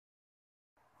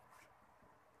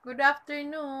Good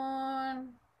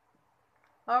afternoon.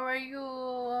 How are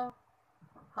you?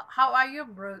 How are you,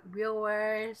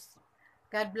 viewers?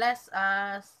 God bless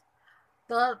us.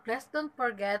 Please don't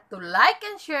forget to like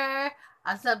and share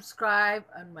and subscribe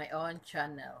on my own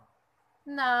channel.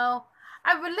 Now,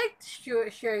 I would like to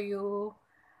share you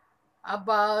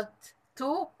about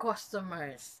two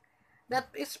customers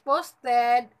that is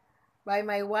posted by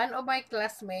one of my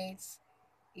classmates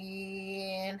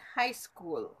in high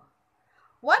school.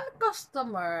 One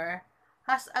customer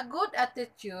has a good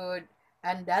attitude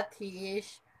and that he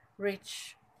is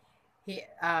rich. He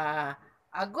a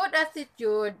good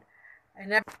attitude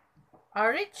and a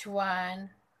rich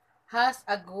one has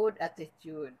a good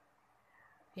attitude.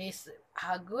 He's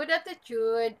a good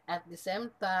attitude at the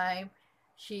same time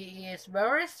she is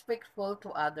very respectful to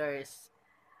others.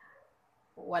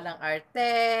 Walang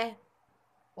arte,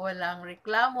 walang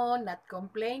reklamo, not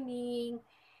complaining,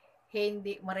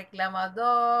 hindi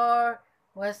mareklamador,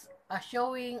 was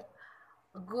showing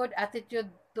good attitude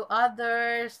to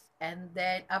others, and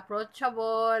then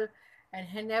approachable, and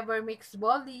he never makes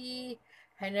bully,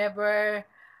 he never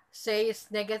says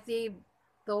negative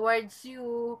towards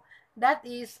you. That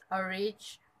is a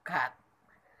rich cat.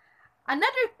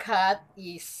 Another cat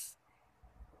is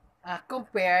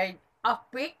compared a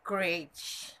fake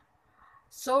rich.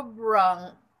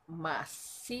 Sobrang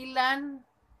masilan.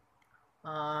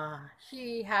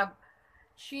 She a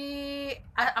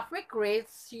quick rich,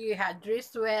 she had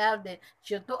dressed well, then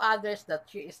she told others that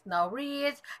she is now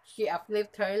rich, she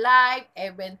uplifted her life,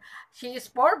 even she is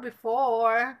poor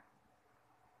before,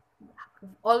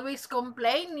 always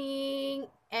complaining,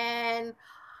 and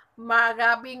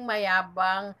marabing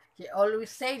mayabang. She always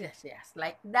say that just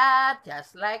like that,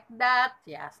 just like that,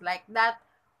 just like that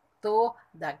to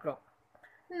the group.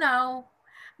 Now,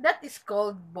 that is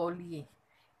called bully.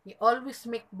 He always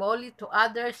make bully to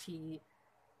others.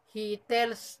 He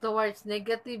tells towards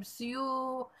negatives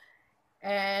you,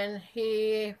 and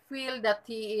he feel that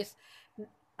he is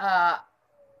uh,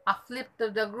 a flip to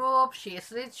the group. She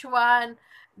is rich one.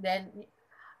 Then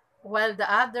while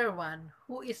the other one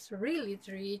who is really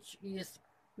rich is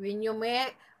when you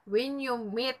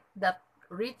meet that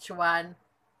rich one,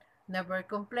 never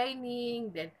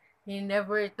complaining, then he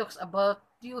never talks about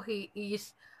you. He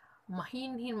is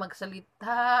mahinhin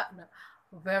magsalita,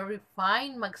 very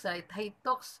fine magsalita. He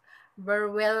talks very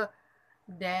well.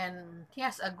 Then he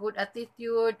has a good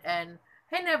attitude and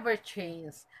he never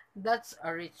changes. That's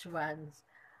a rich one.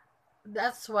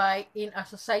 That's why in our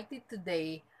society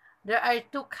today, there are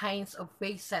two kinds of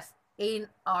faces in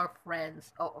our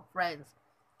friends.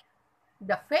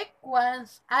 The fake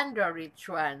ones and the rich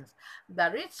ones.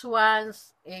 The rich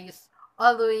ones is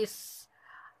always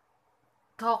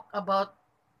talk about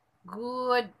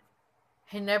good.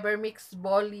 He never makes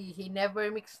bully. He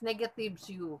never makes negatives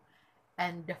you.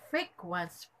 And the fake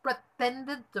ones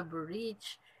pretended to be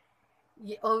rich.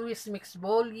 He always makes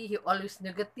bully. He always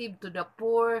negative to the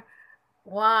poor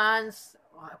ones,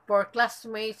 poor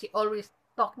classmates. He always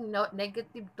talking out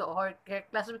negative to our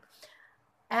classmates.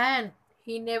 And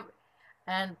he never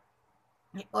and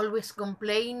he always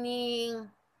complaining.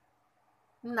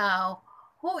 Now,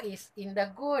 who is in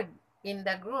the good in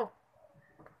the group?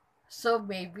 So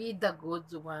maybe the good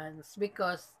ones,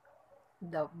 because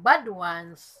the bad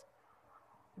ones,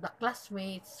 the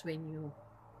classmates, when you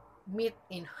meet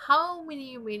in how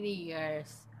many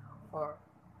years, or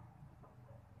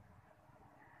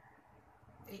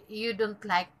you don't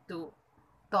like to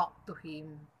talk to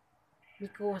him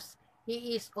because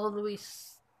he is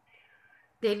always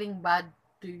telling bad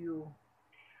to you,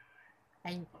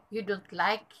 and you don't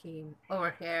like him or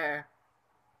her.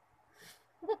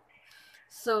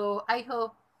 So I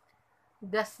hope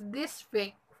does these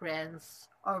fake friends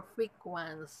or fake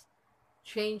ones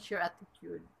change your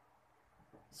attitude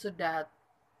so that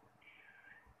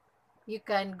you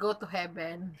can go to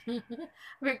heaven.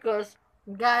 Because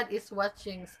God is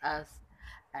watching us,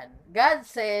 and God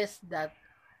says that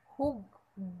who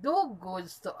do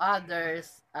goods to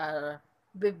others are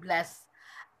be blessed,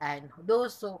 and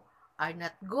those who are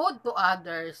not good to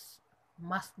others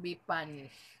must be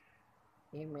punished.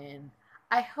 Amen.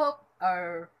 I hope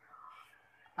our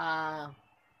uh,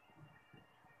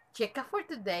 check for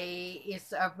today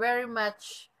is a very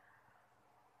much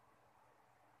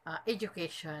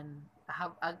education.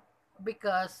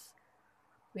 Because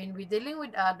when we dealing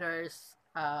with others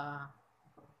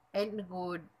and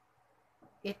good,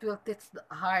 it will touch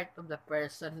the heart of the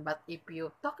person. But if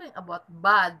you're talking about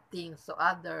bad things to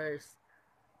others,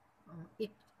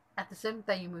 it at the same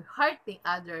time you hurting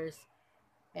others,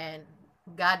 and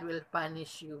God will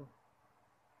punish you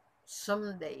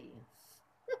someday.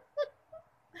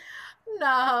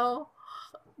 now,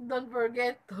 don't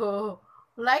forget to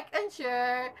like and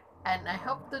share. And I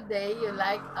hope today you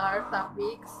like our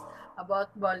topics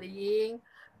about bullying.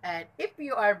 And if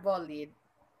you are bullied,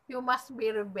 you must be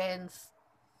revenged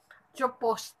through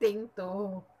posting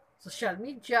to social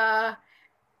media.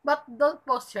 But don't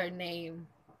post your name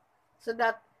so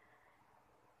that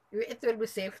it will be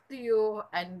safe to you,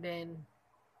 and then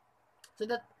so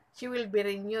that she will be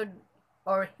renewed,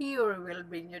 or he will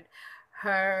be renewed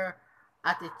her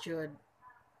attitude.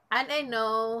 And I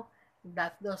know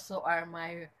that those who are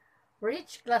my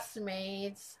rich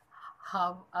classmates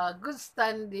have a good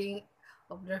standing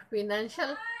of their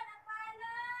financial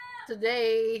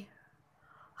today,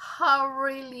 have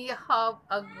really have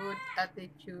a good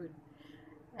attitude.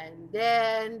 And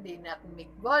then they not make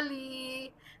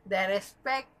bully, they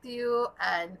respect you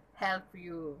and help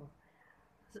you.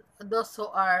 Those who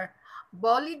are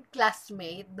bullied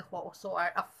classmates, those who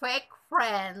are a fake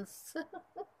friends,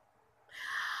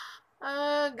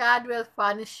 God will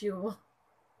punish you.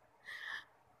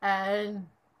 And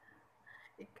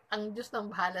ang Diyos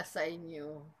nang bahala sa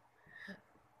inyo.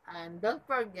 And don't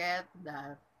forget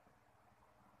that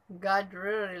God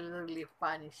really, really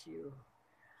punish you.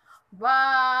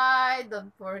 Bye!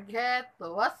 Don't forget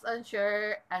to watch and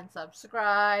share and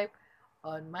subscribe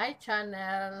on my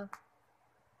channel.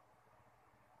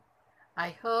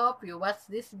 I hope you watch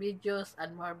these videos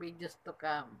and more videos to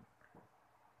come.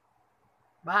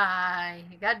 Bye!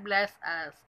 God bless us.